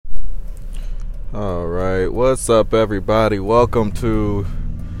All right, what's up, everybody? Welcome to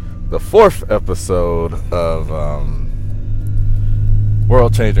the fourth episode of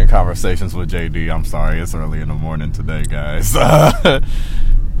World Changing Conversations with JD. I'm sorry, it's early in the morning today, guys.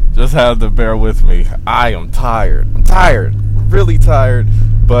 Just have to bear with me. I am tired. Really tired,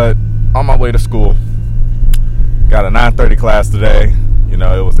 but on my way to school. Got a 9:30 class today. You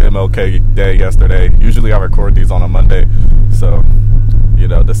know, it was MLK Day yesterday. Usually I record these on a Monday, so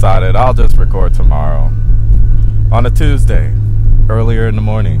decided I'll just record tomorrow on a Tuesday, earlier in the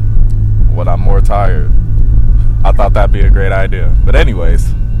morning, when I'm more tired. I thought that'd be a great idea. But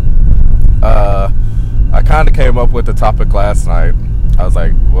anyways, I kind of came up with the topic last night. I was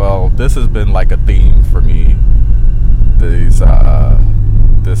like, well, this has been like a theme for me this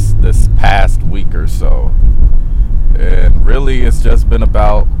past week or so. And really it's just been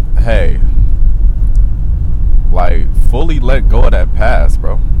about, hey, like, fully let go of that past,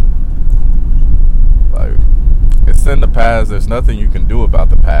 bro. Like, it's in the past. There's nothing you can do about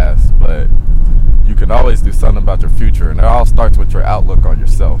the past, but you can always do something about your future. And it all starts with your outlook on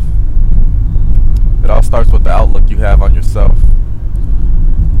yourself. It all starts with the outlook you have on yourself.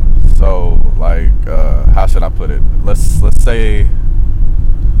 So, like, how should I put it? Let's say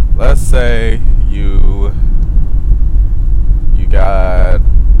you got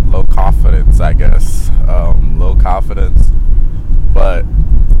low confidence, I guess. Low confidence, but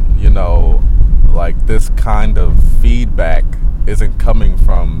like, this kind of feedback isn't coming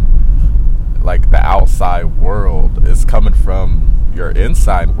from like the outside world. It's coming from your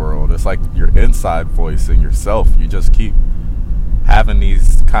inside world. It's like your inside voice in yourself. You just keep having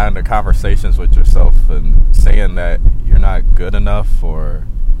these kind of conversations with yourself and saying that you're not good enough, or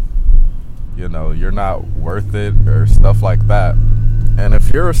you're not worth it, or stuff like that. And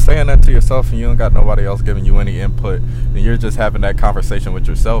if you're saying that to yourself and you don't got nobody else giving you any input, and you're just having that conversation with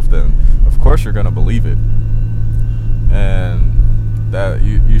yourself, then of course you're going to believe it. And that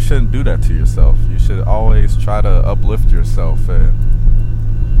you shouldn't do that to yourself. You should always try to uplift yourself and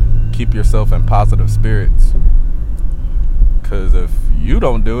keep yourself in positive spirits. Because if you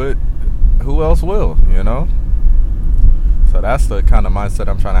don't do it, who else will, So that's the kind of mindset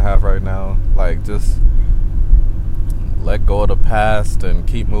I'm trying to have right now. Like, just let go of the past and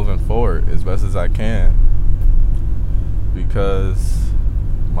keep moving forward as best as I can, because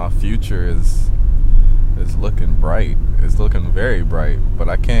my future is looking bright. It's looking very bright, but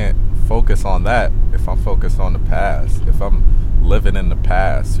I can't focus on that if I'm focused on the past, if I'm living in the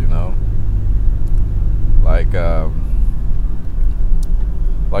past,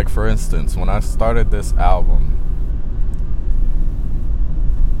 like for instance, when I started this album,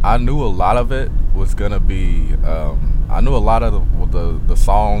 I knew a lot of it was gonna be I knew a lot of the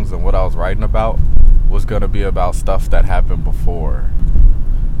songs and what I was writing about was gonna be about stuff that happened before,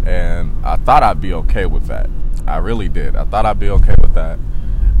 and I thought I'd be okay with that. I really did. I thought I'd be okay with that,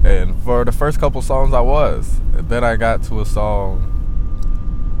 and for the first couple songs I was. And then I got to a song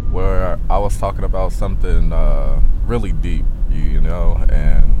where I was talking about something really deep,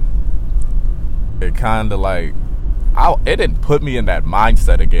 and it kind of like, it didn't put me in that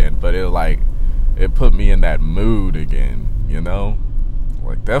mindset again, but it put me in that mood again,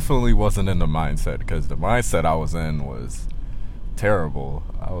 Like, definitely wasn't in the mindset, because the mindset I was in was terrible.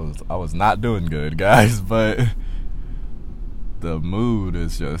 I was not doing good, guys, but the mood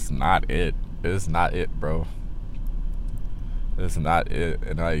is just not it. It's not it, bro. It's not it.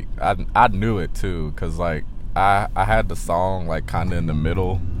 And like, I knew it too, because like I had the song like kind of in the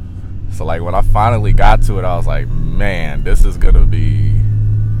middle. So like, when I finally got to it, I was like, man, this is gonna be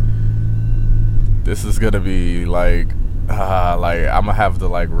like I'm gonna have to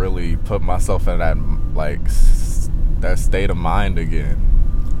like really put myself in that like that state of mind again,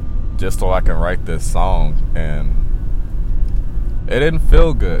 just so I can write this song. And it didn't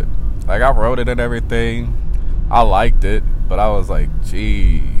feel good. Like, I wrote it and everything, I liked it, but I was like,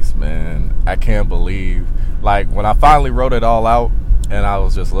 jeez, man, I can't believe, like, when I finally wrote it all out and I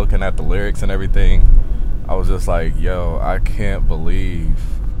was just looking at the lyrics and everything, I was just like, yo, I can't believe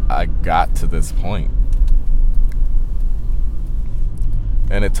I got to this point.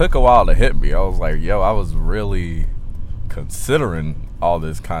 And it took a while to hit me. I was like, yo, I was really considering all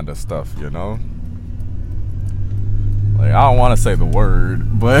this kind of stuff, Like, I don't want to say the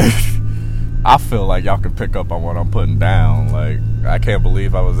word, but I feel like y'all can pick up on what I'm putting down. Like, I can't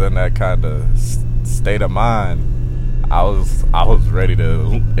believe I was in that kind of state of mind. I was ready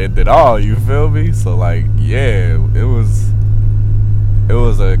to end it all, you feel me? So like, yeah, it was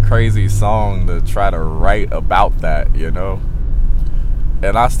a crazy song to try to write about that,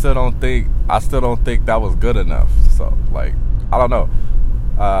 And I still don't think that was good enough. So like, I don't know.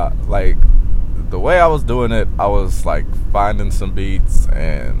 Like, the way I was doing it, I was like finding some beats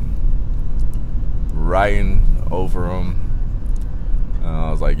and writing over them.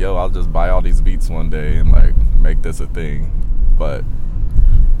 I was like, yo, I'll just buy all these beats one day and like make this a thing. But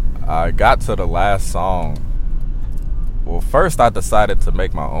I got to the last song. Well, first I decided to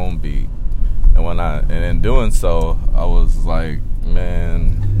make my own beat, and in doing so, I was like,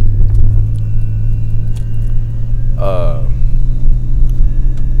 man,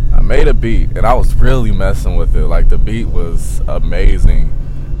 I made a beat and I was really messing with it. Like, the beat was amazing,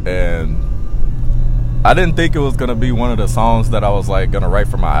 and I didn't think it was gonna be one of the songs that I was like gonna write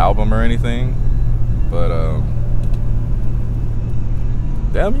for my album or anything. But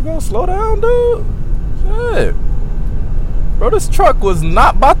damn, you gonna slow down, dude? Shit. Bro, this truck was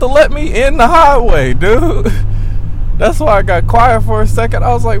not about to let me in the highway, dude. That's why I got quiet for a second.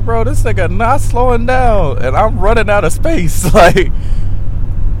 I was like, bro, this nigga not slowing down, and I'm running out of space. Like,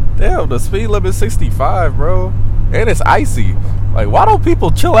 damn, the speed limit 65, bro. And it's icy. Like, why don't people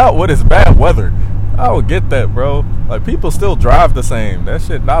chill out when it's bad weather? I don't get that, bro. Like, people still drive the same. That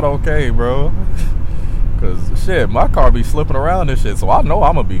shit not okay, bro. Cause shit, my car be slipping around and shit, so I know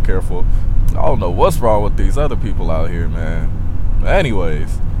I'm gonna be careful. I don't know what's wrong with these other people out here, man. But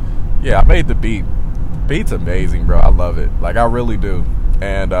anyways, yeah, I made the beat. Beat's amazing, bro. I love it. Like, I really do.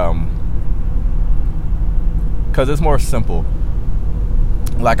 And cause it's more simple.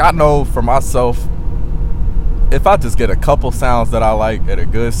 Like, I know for myself, if I just get a couple sounds that I like at a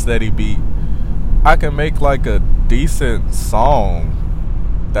good steady beat, I can make like a decent song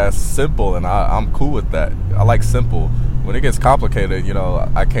that's simple, and I'm cool with that. I like simple. When it gets complicated, you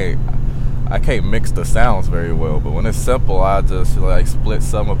know, I can't mix the sounds very well. But when it's simple, I just like split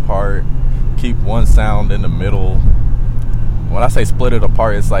some apart, keep one sound in the middle. When I say split it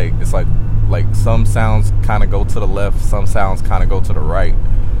apart, it's like some sounds kind of go to the left, some sounds kind of go to the right,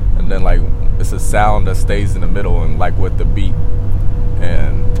 and then like it's a sound that stays in the middle and like with the beat.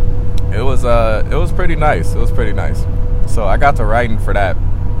 And it was pretty nice. It was pretty nice. So I got to writing for that.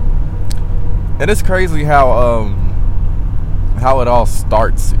 And it's crazy how it all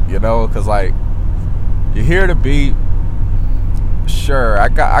starts, you know, because like you hear the beat, sure, I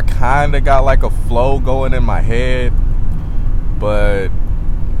kind of got like a flow going in my head, but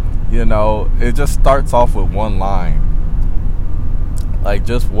you know, it just starts off with one line, like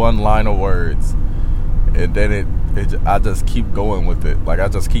just one line of words, and then I just keep going with it. Like, I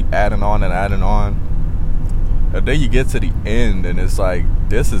just keep adding on and adding on. And then you get to the end, and it's like,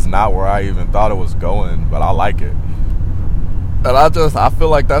 this is not where I even thought it was going, but I like it. And I feel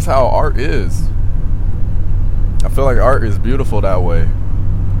like that's how art is. I feel like art is beautiful that way.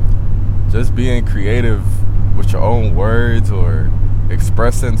 Just being creative with your own words, or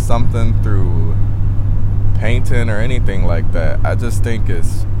expressing something through painting or anything like that. I just think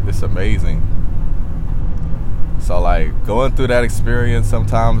it's amazing. So like, going through that experience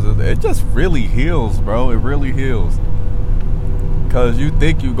sometimes, it just really heals, bro. It really heals. Cause you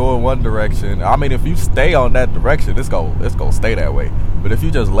think you go in one direction. I mean, if you stay on that direction, it's gonna stay that way. But if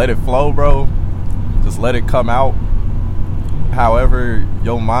you just let it flow, bro, just let it come out however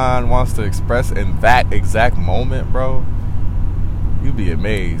your mind wants to express in that exact moment, bro, you'd be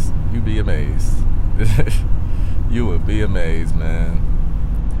amazed. You'd be amazed. You would be amazed, man.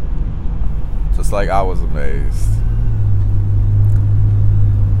 Just like I was amazed.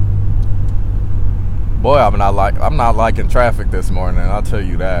 Boy, I'm not liking traffic this morning. I'll tell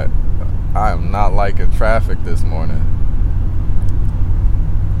you that. I am not liking traffic this morning.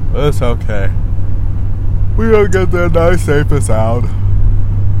 But it's okay. We gonna get there nice, safe and sound.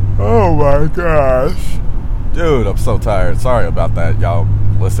 Oh my gosh, dude, I'm so tired. Sorry about that, y'all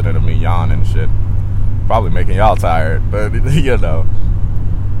listening to me yawn and shit. Probably making y'all tired, but you know,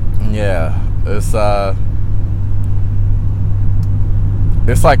 yeah.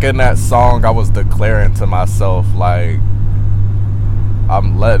 It's like in that song I was declaring to myself, like,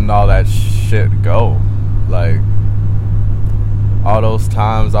 I'm letting all that shit go. Like, all those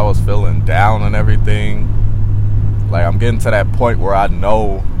times I was feeling down and everything, like, I'm getting to that point where I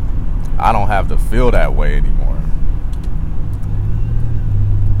know I don't have to feel that way anymore.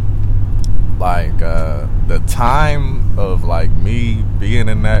 Like, the time of like me being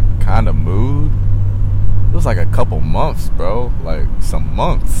in that kind of mood, it was like a couple months, bro. Like, some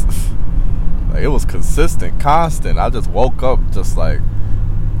months. Like, it was consistent, constant. I just woke up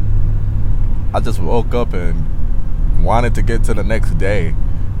and wanted to get to the next day.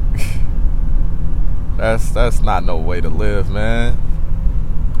 That's not no way to live, man.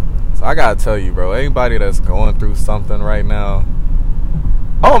 So I gotta tell you, bro, anybody that's going through something right now.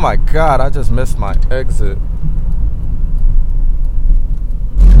 Oh my God, I just missed my exit.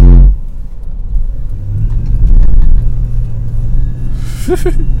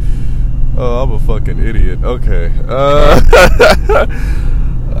 Oh, I'm a fucking idiot. Okay.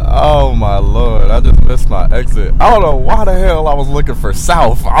 Oh my lord, I just missed my exit. I don't know why the hell I was looking for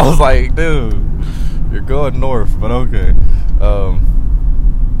south. I was like, dude, you're going north, but okay.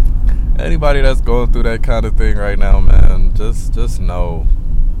 Anybody that's going through that kind of thing right now, man, just know,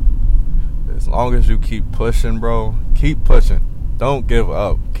 as long as you keep pushing, bro, keep pushing. Don't give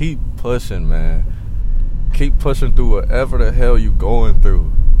up. Keep pushing, man. Keep pushing through whatever the hell you going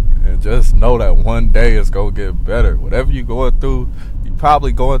through. And just know that one day it's going to get better. Whatever you're going through, you're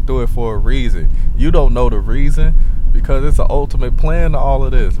probably going through it for a reason. You don't know the reason because it's an ultimate plan to all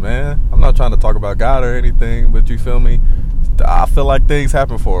of this, man. I'm not trying to talk about God or anything, but you feel me? I feel like things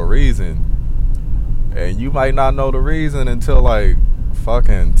happen for a reason. And you might not know the reason until like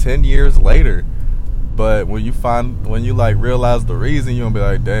fucking 10 years later. But when you like realize the reason, you'll be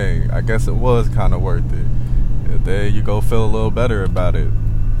like, dang, I guess it was kind of worth it. And then you go feel a little better about it.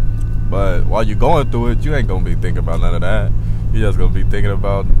 But while you're going through it, you ain't going to be thinking about none of that. You're just going to be thinking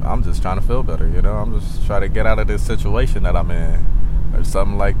about, I'm just trying to feel better, you know? I'm just trying to get out of this situation that I'm in. Or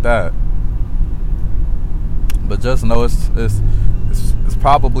something like that. But just know it's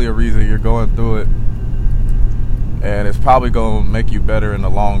probably a reason you're going through it. And it's probably going to make you better in the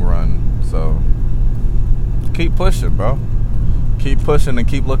long run. So keep pushing, bro. Keep pushing and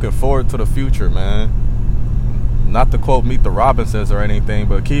keep looking forward to the future, man. Not to quote Meet the Robinsons or anything,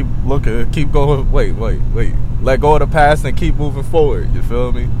 but keep looking, keep going. Wait. Let go of the past and keep moving forward. You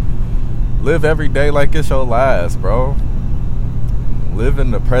feel me? Live every day like it's your last, bro. Live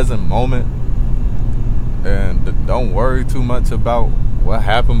in the present moment. And don't worry too much about what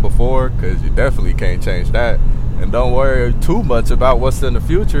happened before, because you definitely can't change that. And don't worry too much about what's in the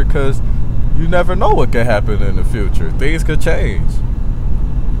future, because you never know what could happen in the future. Things could change.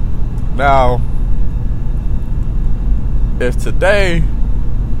 Now, if today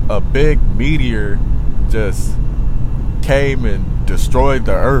a big meteor just came and destroyed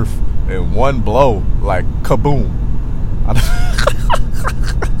the earth in one blow, like kaboom.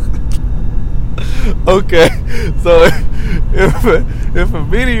 Okay, so if a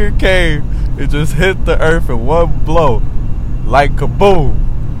meteor came and just hit the earth in one blow, like kaboom,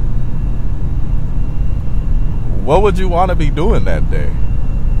 what would you want to be doing that day?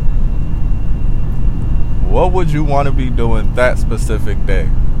 What would you want to be doing that specific day?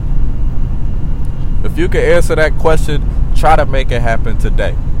 If you can answer that question, try to make it happen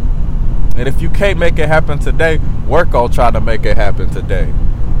today. And if you can't make it happen today, work on trying to make it happen today.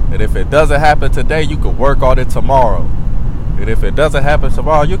 And if it doesn't happen today, you can work on it tomorrow. And if it doesn't happen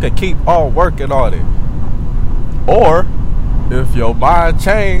tomorrow, you can keep on working on it. Or, if your mind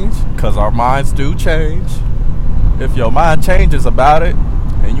changes, because our minds do change, if your mind changes about it,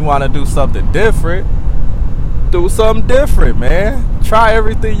 and you want to do something different, do something different, man. Try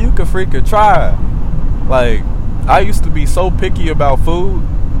everything you can freaking try. Like, I used to be so picky about food,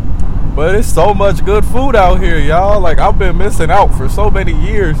 but it's so much good food out here, y'all. Like, I've been missing out for so many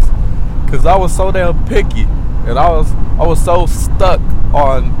years because I was so damn picky, and I was so stuck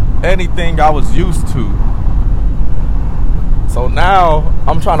on anything I was used to. So now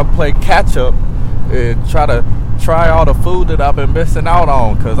I'm trying to play catch up and try all the food that I've been missing out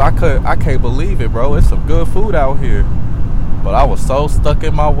on, because I can't believe it, bro. It's some good food out here, but I was so stuck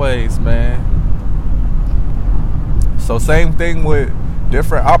in my ways, man. So same thing with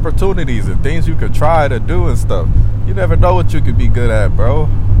different opportunities and things you could try to do and stuff. You never know what you could be good at, bro.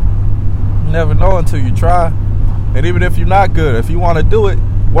 You never know until you try. And even if you're not good, if you want to do it,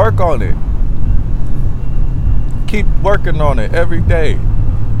 work on it. Keep working on it every day.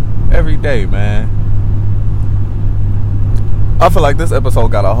 Every day, man. I feel like this episode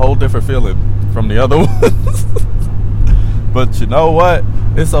got a whole different feeling from the other ones. But you know what?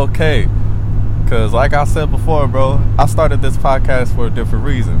 It's okay. Because like I said before, bro, I started this podcast for a different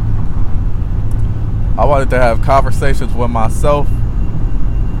reason. I wanted to have conversations with myself,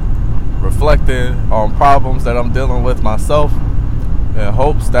 reflecting on problems that I'm dealing with myself, in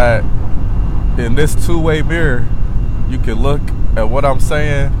hopes that in this two-way mirror, you can look at what I'm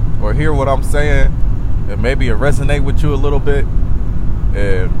saying or hear what I'm saying, and maybe it resonate with you a little bit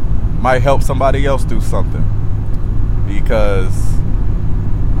and might help somebody else do something. Because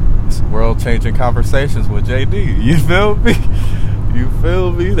it's world-changing conversations with JD. You feel me? You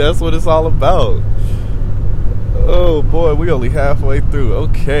feel me? That's what it's all about. Oh boy, we only halfway through.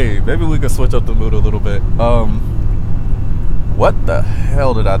 Okay, maybe we can switch up the mood a little bit. What the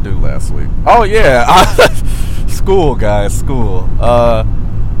hell did I do last week? Oh yeah, school, guys, school.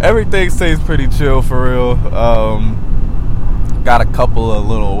 Everything seems pretty chill for real. Got a couple of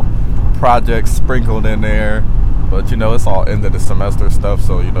little projects sprinkled in there. But, you know, it's all end of the semester stuff.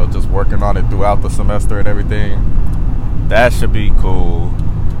 So, you know, just working on it throughout the semester and everything. That should be cool.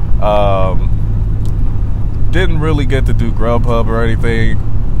 Didn't really get to do Grubhub or anything.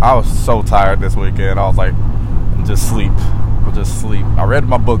 I was so tired this weekend. I was like, I'll just sleep. I read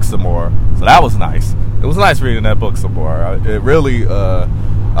my book some more. So that was nice. It was nice reading that book some more. It really,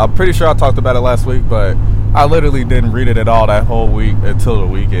 I'm pretty sure I talked about it last week, but I literally didn't read it at all that whole week until the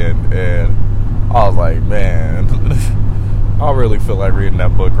weekend. And I was like, man, I really feel like reading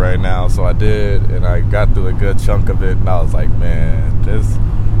that book right now. So I did, and I got through a good chunk of it. And I was like, man, this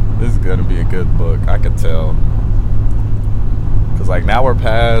is going to be a good book. I could tell. Because, like, now we're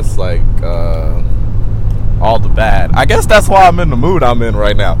past, like, all the bad. I guess that's why I'm in the mood I'm in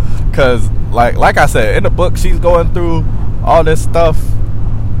right now. Because, like I said, in the book, she's going through all this stuff.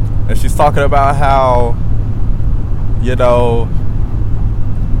 And she's talking about how, you know,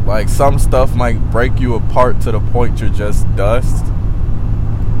 like, some stuff might break you apart to the point you're just dust.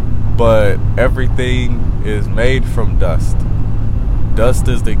 But everything is made from dust. Dust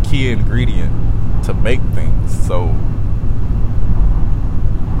is the key ingredient to make things. So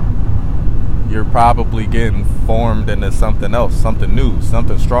you're probably getting formed into something else, something new,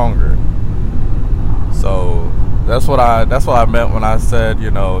 something stronger. So that's what I meant when I said,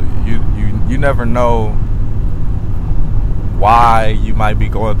 you know, you never know why you might be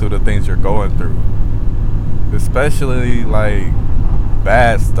going through the things you're going through, especially like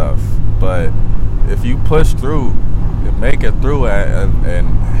bad stuff. But if you push through and make it through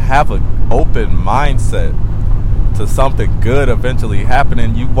and have an open mindset to something good eventually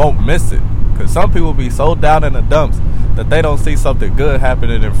happening, you won't miss it. Because some people be so down in the dumps that they don't see something good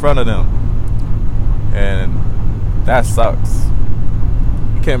happening in front of them. And that sucks.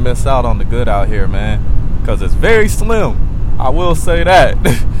 You can't miss out on the good out here, man. Because it's very slim. I will say that.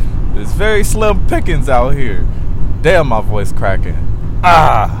 It's very slim pickings out here. Damn, my voice cracking.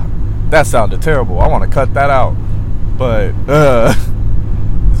 That sounded terrible. I want to cut that out. But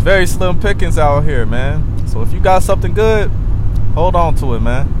it's very slim pickings out here, man. So if you got something good, hold on to it,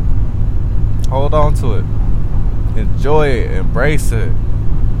 man. Hold on to it. Enjoy it. Embrace it.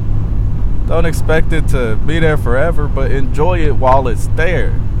 Don't expect it to be there forever, but enjoy it while it's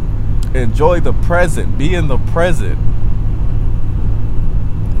there. Enjoy the present. Be in the present.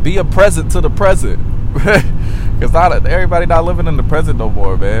 Be a present to the present. Because everybody not living in the present no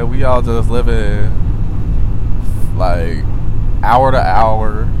more, man. We all just living like hour to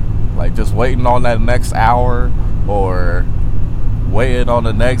hour. Like just waiting on that next hour, or waiting on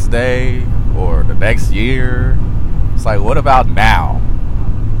the next day, or the next year. It's like, what about now?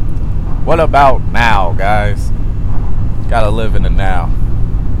 What about now, guys? Gotta live in the now.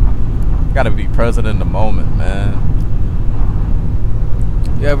 Gotta be present in the moment, man.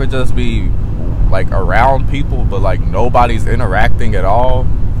 You ever just be like around people, but like nobody's interacting at all?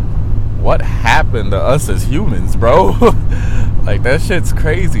 What happened to us as humans, bro? Like, that shit's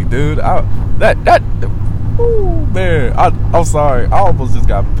crazy, dude. Man, I'm sorry. I almost just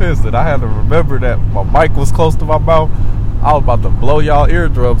got pissed and I had to remember that my mic was close to my mouth. I was about to blow y'all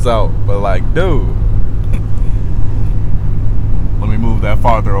eardrums out. But like, dude, let me move that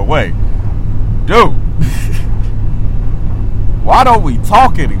farther away. Dude, why don't we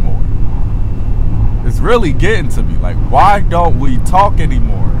talk anymore? It's really getting to me. Like, why don't we talk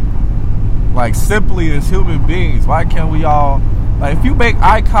anymore? Like, simply as human beings, why can't we all, like, if you make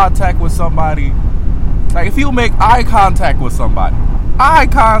eye contact with somebody, eye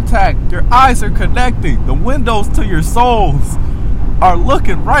contact, your eyes are connecting. The windows to your souls are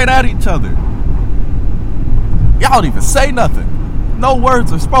looking right at each other. Y'all don't even say nothing. No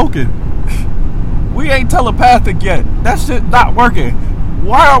words are spoken. We ain't telepathic yet. That shit not working.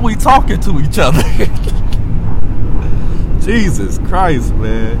 Why are we talking to each other? Jesus Christ,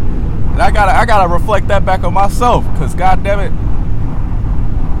 man. And I gotta reflect that back on myself, because goddamn it,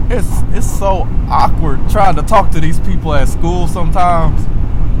 it's so awkward trying to talk to these people at school sometimes.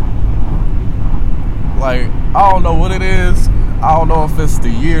 Like, I don't know what it is. I don't know if it's the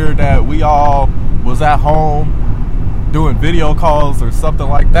year that we all was at home doing video calls or something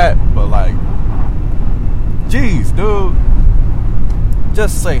like that, but like, geez, dude,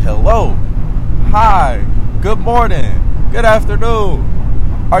 just say hello, hi, good morning, good afternoon,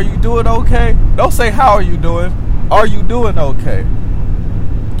 are you doing okay? Don't say how are you doing. Are you doing okay?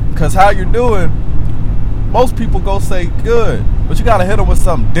 Because how you're doing, most people go say good, but you gotta hit them with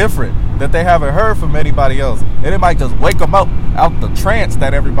something different that they haven't heard from anybody else, and it might just wake them up out the trance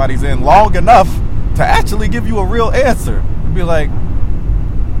that everybody's in long enough to actually give you a real answer. And be like,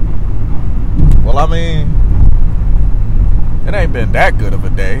 well, I mean, it ain't been that good of a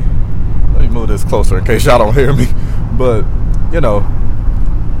day. Let me move this closer in case y'all don't hear me. But, you know,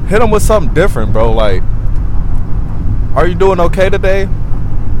 hit them with something different, bro. Like, are you doing okay today?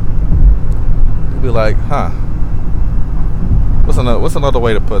 You'll be like, huh. What's another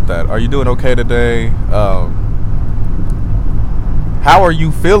way to put that? Are you doing okay today? How are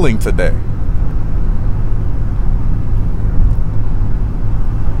you feeling today?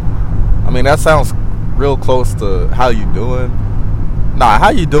 I mean, that sounds real close to how you doing. Nah, how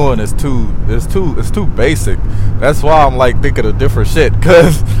you doing is too basic. That's why I'm like thinking of different shit.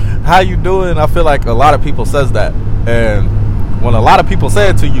 Cause how you doing, I feel like a lot of people says that, and when a lot of people say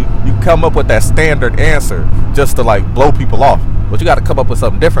it to you, you come up with that standard answer just to like blow people off. But you got to come up with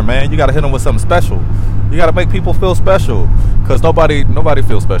something different, man. You got to hit them with something special. You got to make people feel special, cause nobody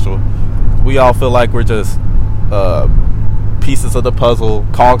feels special. We all feel like we're just pieces of the puzzle,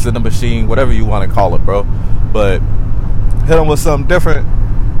 cogs in the machine, whatever you want to call it, bro. But hit them with something different.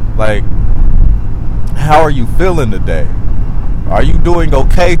 Like, how are you feeling today? Are you doing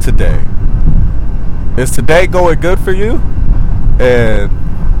okay today? Is today going good for you? And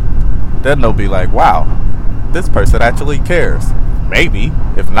then they'll be like, wow, this person actually cares. Maybe.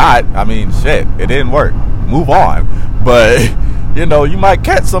 If not, I mean, shit, it didn't work. Move on. But, you know, you might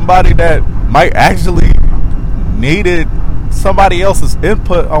catch somebody that might actually needed somebody else's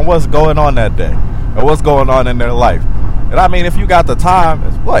input on what's going on that day or what's going on in their life. And I mean, if you got the time,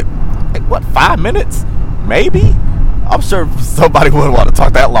 it's what 5 minutes? Maybe? I'm sure somebody wouldn't want to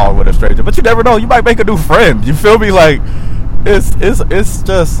talk that long with a stranger, but you never know. You might make a new friend. You feel me? Like, it's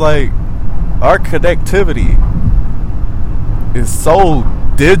just like our connectivity is so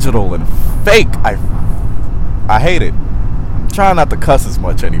digital and fake. I hate it. I'm trying not to cuss as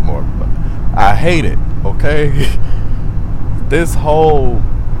much anymore, but I hate it, okay? This whole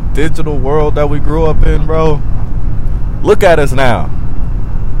digital world that we grew up in, bro. Look at us now.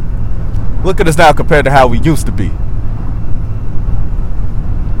 Look at us now compared to how we used to be.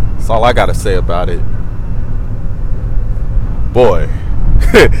 That's all I gotta say about it. Boy.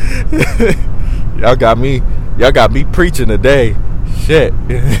 Y'all got me preaching today. Shit.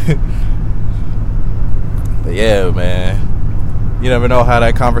 But yeah, man. You never know how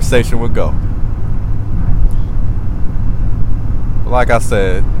that conversation would go. But like I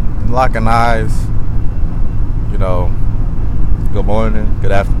said, locking eyes, you know, good morning,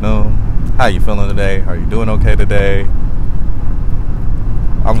 good afternoon. How you feeling today? Are you doing okay today?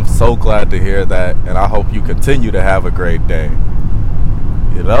 I'm so glad to hear that, and I hope you continue to have a great day.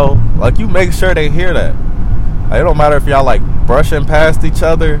 You know, like, you make sure they hear that. Like, it don't matter if y'all like brushing past each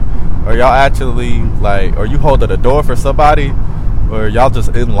other, or y'all actually like, or you holding the door for somebody, or y'all just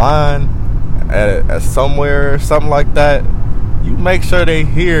in line at somewhere or something like that. You make sure they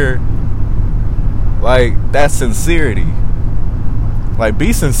hear like that sincerity. Like,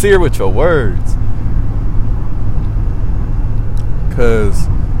 be sincere with your words, cause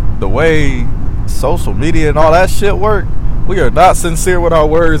the way social media and all that shit work, we are not sincere with our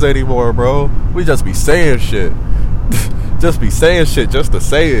words anymore, bro. We just be saying shit. Just be saying shit just to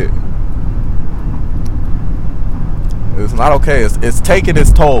say it. It's not okay. It's taking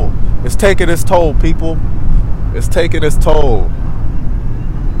its toll. It's taking its toll, people. It's taking its toll.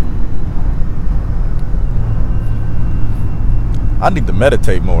 I need to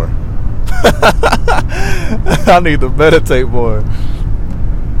meditate more. I need to meditate more.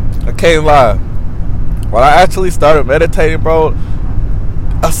 I can't lie. When I actually started meditating, bro,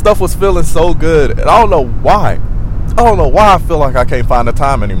 stuff was feeling so good. And I don't know why. I feel like I can't find the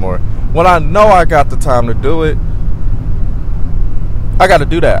time anymore. When I know I got the time to do it, I got to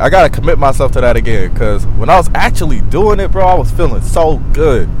do that. I got to commit myself to that again. Because when I was actually doing it, bro, I was feeling so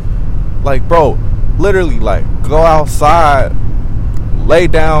good. Like, bro, literally, like, go outside, lay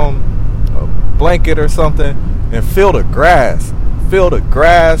down a blanket or something, and feel the grass. Feel the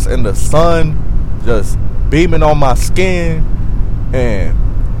grass and the sun just beaming on my skin,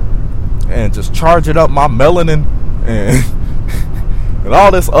 and just charging up my melanin and and all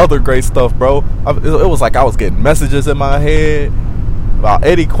this other great stuff, bro. It was like I was getting messages in my head about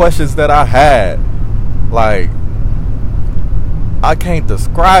any questions that I had. Like, I can't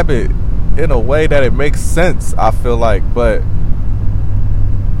describe it in a way that it makes sense, I feel like, but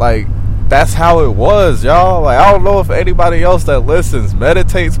like, that's how it was, y'all. Like, I don't know if anybody else that listens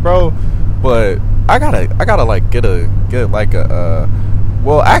meditates, bro, but I gotta like get like a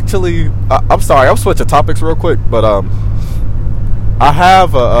well, actually, I'm sorry, I'm switching topics real quick, but I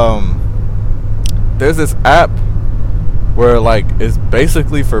have there's this app where, like, it's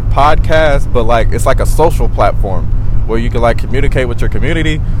basically for podcasts, but like, it's like a social platform where you can like communicate with your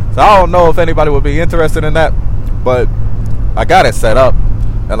community. So I don't know if anybody would be interested in that, but I got it set up.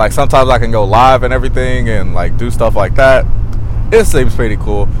 And like sometimes I can go live and everything and like do stuff like that. It seems pretty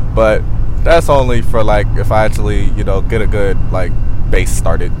cool, but that's only for like if I actually, get a good like base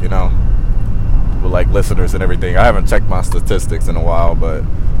started, with like listeners and everything. I haven't checked my statistics in a while, but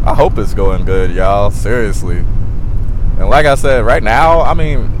I hope it's going good, y'all. Seriously. And like I said, right now, I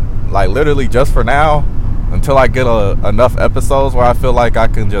mean, like literally just for now, until I get enough episodes where I feel like I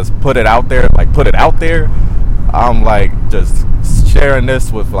can just put it out there, I'm like just sharing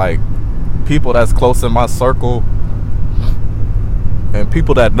this with like people that's close in my circle and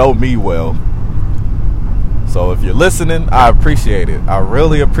people that know me well. So if you're listening, I appreciate it. I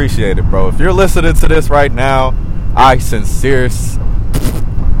really appreciate it, bro. If you're listening to this right now, I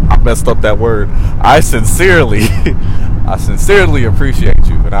messed up that word. I sincerely appreciate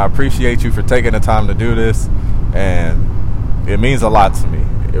you. And I appreciate you for taking the time to do this. And it means a lot to me.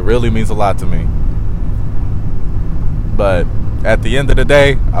 It really means a lot to me. But at the end of the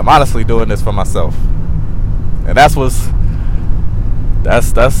day, I'm honestly doing this for myself. And that's what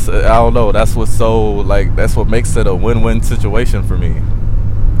makes it a win-win situation for me.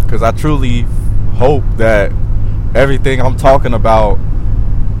 Because I truly hope that everything I'm talking about,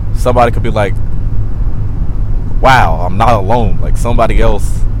 somebody could be like, wow, I'm not alone. Like somebody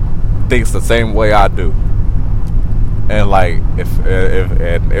else thinks the same way I do. And like,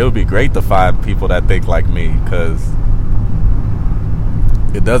 and it would be great to find people that think like me, because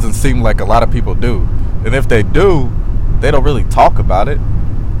it doesn't seem like a lot of people do. And if they do, they don't really talk about it.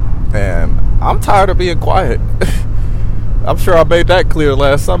 And I'm tired of being quiet. I'm sure I made that clear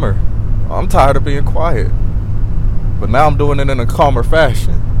last summer. I'm tired of being quiet. But now I'm doing it in a calmer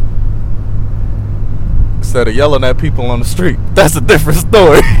fashion. Instead of yelling at people on the street. That's a different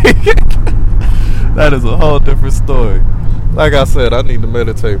story. That is a whole different story. Like I said, I need to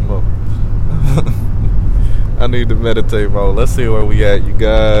meditate more. Let's see where we at, you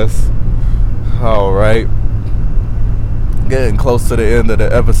guys. Alright. Getting close to the end of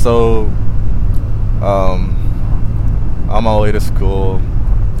the episode. I'm on my way to school.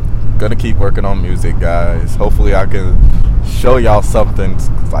 Gonna keep working on music, guys. Hopefully I can show y'all something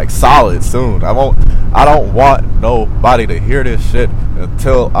like solid soon. I don't want nobody to hear this shit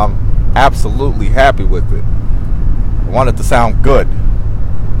until I'm absolutely happy with it. I want it to sound good.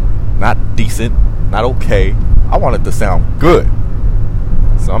 Not decent, not okay. I want it to sound good.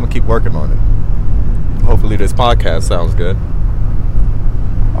 So I'm gonna keep working on it. Hopefully this podcast sounds good.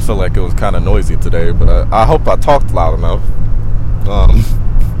 I feel like it was kind of noisy today, but I hope I talked loud enough.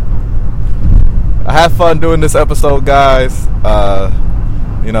 I had fun doing this episode, guys.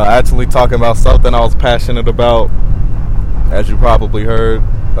 Actually talking about something I was passionate about, as you probably heard.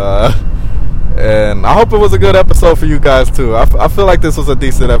 And I hope it was a good episode for you guys too. I feel like this was a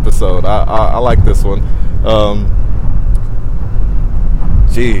decent episode. I like this one.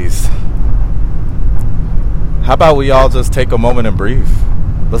 Jeez. How about we all just take a moment and breathe?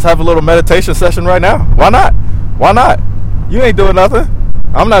 Let's have a little meditation session right now. Why not? You ain't doing nothing.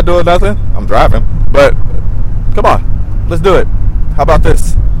 I'm not doing nothing. I'm driving. But come on, let's do it. How about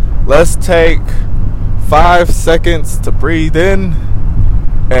this? Let's take 5 seconds to breathe in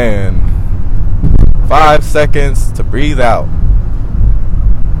and 5 seconds to breathe out.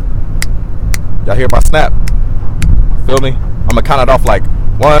 Y'all hear my snap? Feel me? I'm gonna count it off like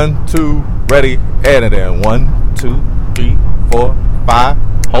 1, 2, ready, and then 1, 2, 3, 4, 5.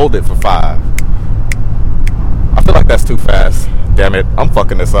 Hold it for 5. I feel like that's too fast. Damn it, I'm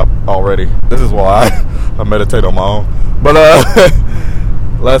fucking this up already. This is why I meditate on my own. But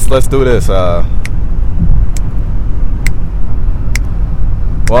let's do this.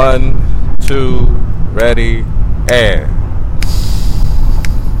 1, 2, ready, and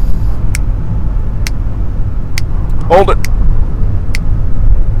hold it.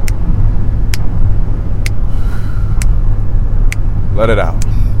 Let it out.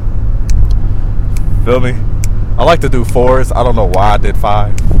 Feel me? I like to do 4s. I don't know why I did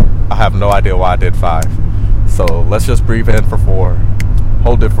 5. I have no idea why I did 5. So let's just breathe in for 4.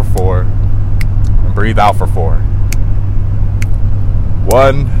 Hold it for 4. And breathe out for 4.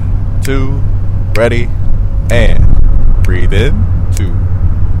 1, 2, ready, and breathe in. 2,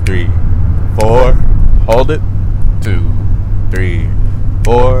 3, 4. Hold it. 2, 3,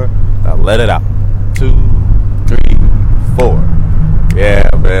 4. Now let it out. 2, 3, 4. Yeah,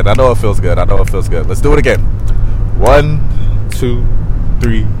 man. I know it feels good. Let's do it again. 1, 2,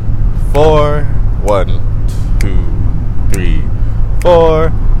 3, 4. 1, 2, 3, 4.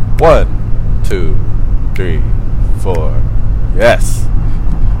 1, 2, 3, 4. Yes.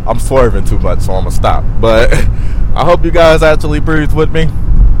 I'm swerving too much, so I'm gonna stop. But I hope you guys actually breathed with me.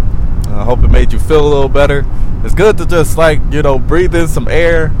 I hope it made you feel a little better. It's good to just like, breathe in some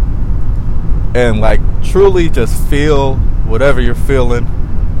air and like truly just feel whatever you're feeling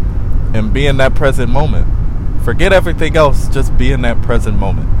and be in that present moment. Forget everything else, just be in that present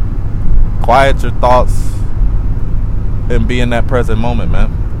moment. Quiet your thoughts and be in that present moment,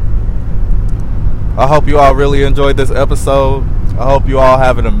 man. I hope you all really enjoyed this episode. I hope you all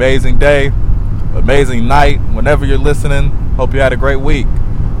have an amazing day, amazing night, whenever you're listening. Hope you had a great week.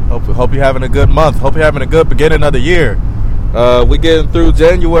 Hope you're having a good month. Hope you're having a good beginning of the year. We getting through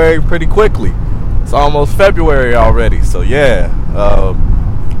January pretty quickly. It's almost February already. So yeah,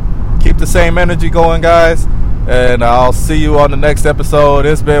 keep the same energy going, guys. And I'll see you on the next episode.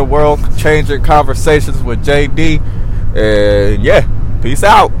 It's been World Changing Conversations with JD. And yeah, peace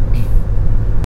out.